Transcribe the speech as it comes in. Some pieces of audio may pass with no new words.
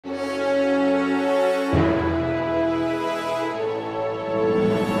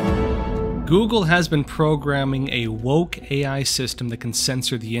Google has been programming a woke AI system that can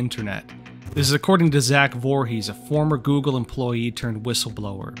censor the internet. This is according to Zach Vorhies, a former Google employee turned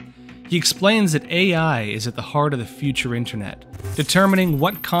whistleblower. He explains that AI is at the heart of the future internet, determining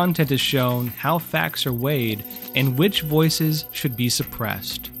what content is shown, how facts are weighed, and which voices should be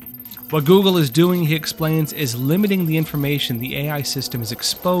suppressed. What Google is doing, he explains, is limiting the information the AI system is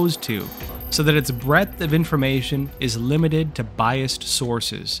exposed to, so that its breadth of information is limited to biased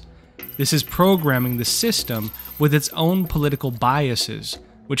sources. This is programming the system with its own political biases,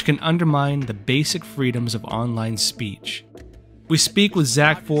 which can undermine the basic freedoms of online speech. We speak with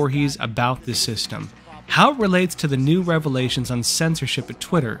Zach Vorhies about this system, how it relates to the new revelations on censorship at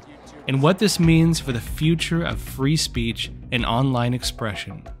Twitter, and what this means for the future of free speech and online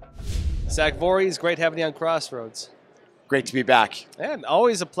expression. Zach Vorhies, great having you on Crossroads. Great to be back. And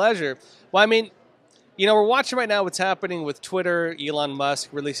always a pleasure. Well, I mean, you know, we're watching right now what's happening with Twitter, Elon Musk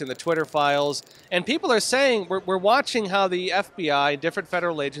releasing the Twitter files, and people are saying, we're watching how the FBI, different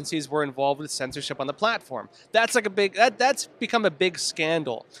federal agencies were involved with censorship on the platform. That's like that's become a big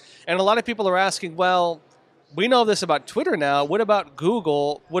scandal. And a lot of people are asking, well, we know this about Twitter now. What about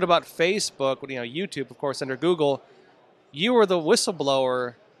Google? What about Facebook? You know, YouTube, of course, under Google. You were the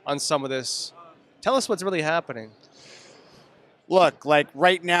whistleblower on some of this. Tell us what's really happening. Look, like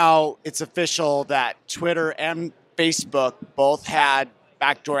right now, it's official that Twitter and Facebook both had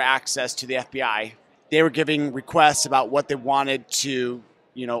backdoor access to the FBI. They were giving requests about what they wanted to,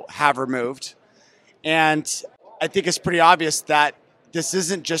 have removed. And I think it's pretty obvious that this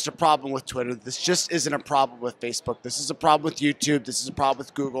isn't just a problem with Twitter. This just isn't a problem with Facebook. This is a problem with YouTube. This is a problem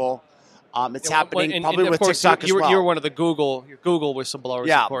with Google. It's happening probably with TikTok as well. You were one of the Google whistleblowers,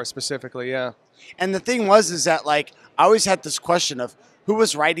 yeah. Of course, specifically, yeah. And the thing is that, like, I always had this question of who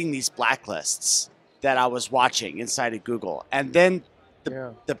was writing these blacklists that I was watching inside of Google. And then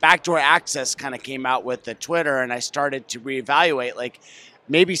the backdoor access kind of came out with the Twitter, and I started to reevaluate, like,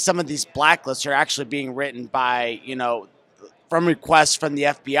 maybe some of these blacklists are actually being written by, from requests from the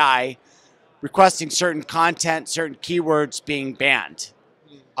FBI, requesting certain content, certain keywords being banned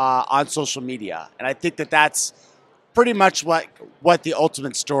on social media. And I think that that's pretty much what the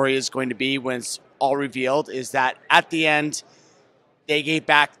ultimate story is going to be when it's all revealed, is that at the end, they gave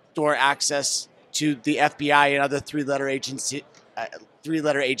backdoor access to the FBI and other three-letter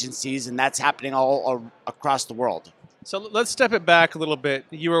agencies, and that's happening all across the world. So let's step it back a little bit.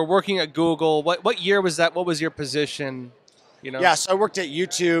 You were working at Google. What year was that? What was your position? Yeah, so I worked at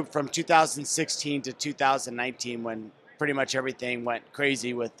YouTube from 2016 to 2019 when pretty much everything went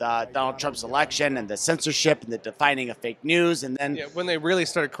crazy with Donald Trump's election and the censorship and the defining of fake news. And then when they really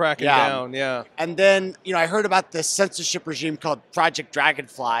started cracking down, And then, I heard about this censorship regime called Project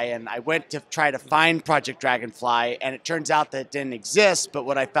Dragonfly, and I went to try to find Project Dragonfly, and it turns out that it didn't exist. But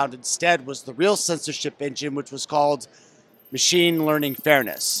what I found instead was the real censorship engine, which was called Machine Learning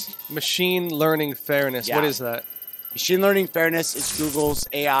Fairness. Machine Learning Fairness. Yeah. What is that? Machine Learning Fairness is Google's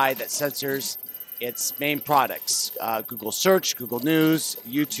AI that censors its main products, Google Search, Google News,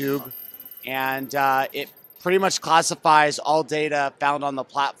 YouTube, and it pretty much classifies all data found on the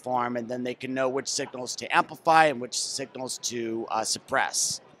platform, and then they can know which signals to amplify and which signals to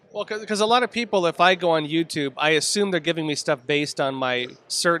suppress. Well, because a lot of people, if I go on YouTube, I assume they're giving me stuff based on my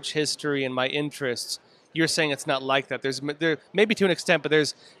search history and my interests. You're saying it's not like that. There maybe to an extent, but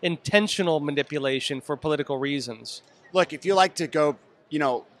there's intentional manipulation for political reasons. Look, if you like to go,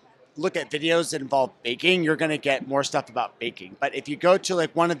 look at videos that involve baking, you're going to get more stuff about baking. But if you go to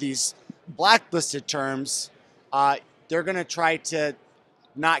like one of these blacklisted terms, they're going to try to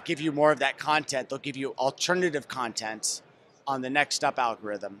not give you more of that content. They'll give you alternative content on the next up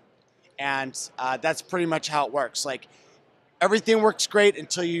algorithm. And that's pretty much how it works. Like, everything works great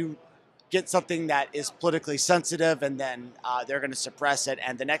until you get something that is politically sensitive, and then they're going to suppress it.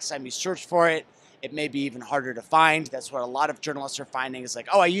 And the next time you search for it, it may be even harder to find. That's what a lot of journalists are finding, is like,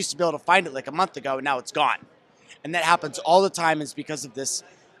 oh, I used to be able to find it like a month ago, and now it's gone. And that happens all the time. Is because of this,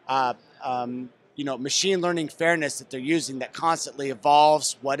 machine learning fairness that they're using that constantly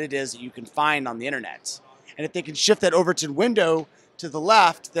evolves what it is that you can find on the internet. And if they can shift that over to the window to the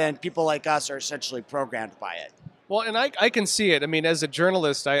left, then people like us are essentially programmed by it. Well, and I can see it. I mean, as a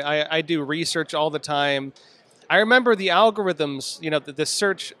journalist, I do research all the time. I remember the algorithms, the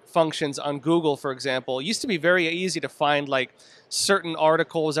search functions on Google, for example, used to be very easy to find like certain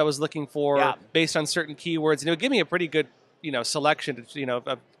articles I was looking for based on certain keywords. And it would give me a pretty good, selection,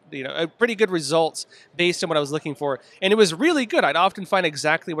 pretty good results based on what I was looking for. And it was really good. I'd often find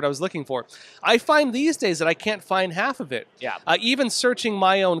exactly what I was looking for. I find these days that I can't find half of it. Yeah. Even searching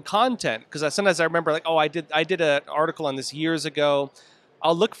my own content, because sometimes I remember like, oh, I did an article on this years ago.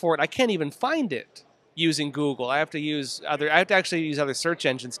 I'll look for it. I can't even find it using Google. I have to actually use other search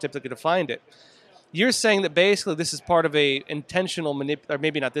engines typically to find it. You're saying that basically this is part of a intentional or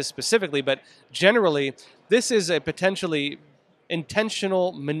maybe not this specifically, but generally this is a potentially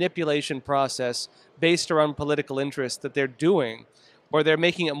intentional manipulation process based around political interest that they're doing, or they're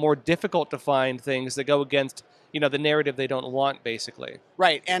making it more difficult to find things that go against, the narrative they don't want, basically.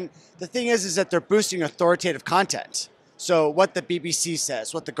 Right. And the thing is that they're boosting authoritative content. So what the BBC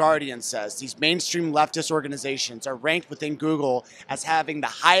says, what the Guardian says, these mainstream leftist organizations are ranked within Google as having the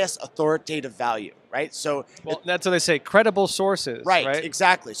highest authoritative value, right? So that's what they say, credible sources. Right,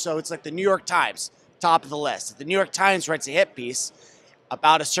 exactly. So it's like the New York Times, top of the list. If the New York Times writes a hit piece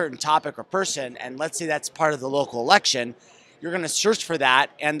about a certain topic or person, and let's say that's part of the local election, you're going to search for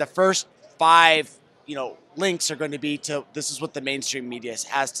that, and the first 5, links are going to be to this is what the mainstream media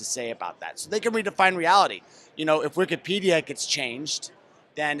has to say about that. So they can redefine reality. If Wikipedia gets changed,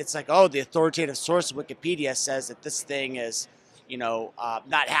 then it's like, oh, the authoritative source of Wikipedia says that this thing is,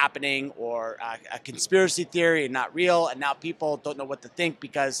 not happening, or a conspiracy theory and not real. And now people don't know what to think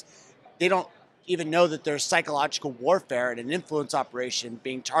because they don't even know that there's psychological warfare and an influence operation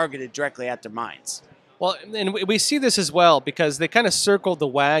being targeted directly at their minds. Well, and we see this as well because they kind of circled the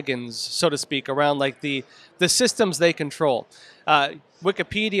wagons, so to speak, around like the systems they control.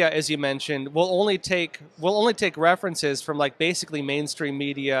 Wikipedia, as you mentioned, will only take references from like basically mainstream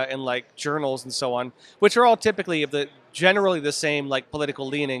media and like journals and so on, which are all typically of generally the same like political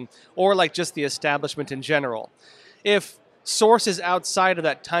leaning or like just the establishment in general. If sources outside of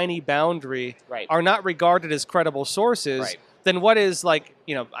that tiny boundary are not regarded as credible sources, then what is like,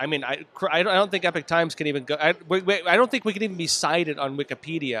 I don't think Epoch Times can even go, I don't think we can even be cited on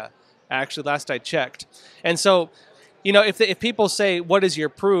Wikipedia, actually, last I checked. And so, if people say, what is your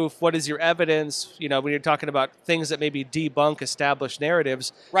proof, what is your evidence, when you're talking about things that maybe debunk established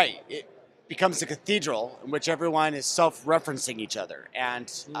narratives. Right. It becomes a cathedral in which everyone is self-referencing each other.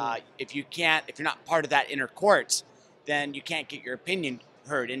 And if you're not part of that inner court, then you can't get your opinion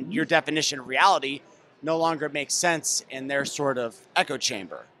heard. And your definition of reality no longer makes sense in their sort of echo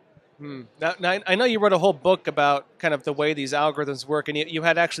chamber. Now, I know you wrote a whole book about kind of the way these algorithms work, and you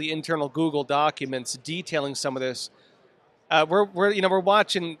had actually internal Google documents detailing some of this. We're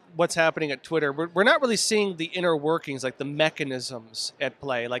watching what's happening at Twitter. We're not really seeing the inner workings, like the mechanisms at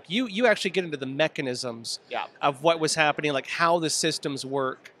play. Like you actually get into the mechanisms of what was happening, like how the systems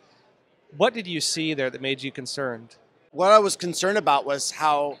work. What did you see there that made you concerned? What I was concerned about was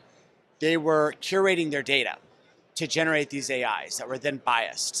how they were curating their data to generate these AIs that were then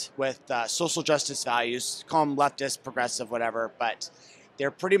biased with social justice values, call them leftist, progressive, whatever, but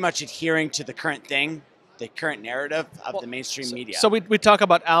they're pretty much adhering to the current thing, the current narrative of the mainstream media. So we talk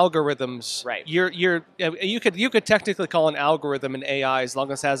about algorithms. Right. You could technically call an algorithm an AI as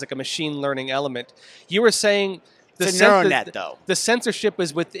long as it has like a machine learning element. You were saying it's a neural net, though. The censorship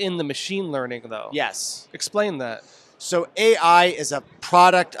is within the machine learning, though. Yes. Explain that. So AI is a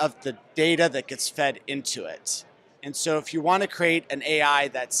product of the data that gets fed into it. And so if you want to create an AI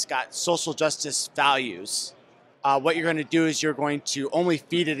that's got social justice values, what you're going to do is you're going to only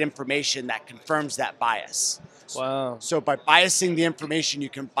feed it information that confirms that bias. Wow. So by biasing the information, you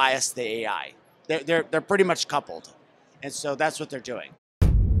can bias the AI. They're pretty much coupled. And so that's what they're doing.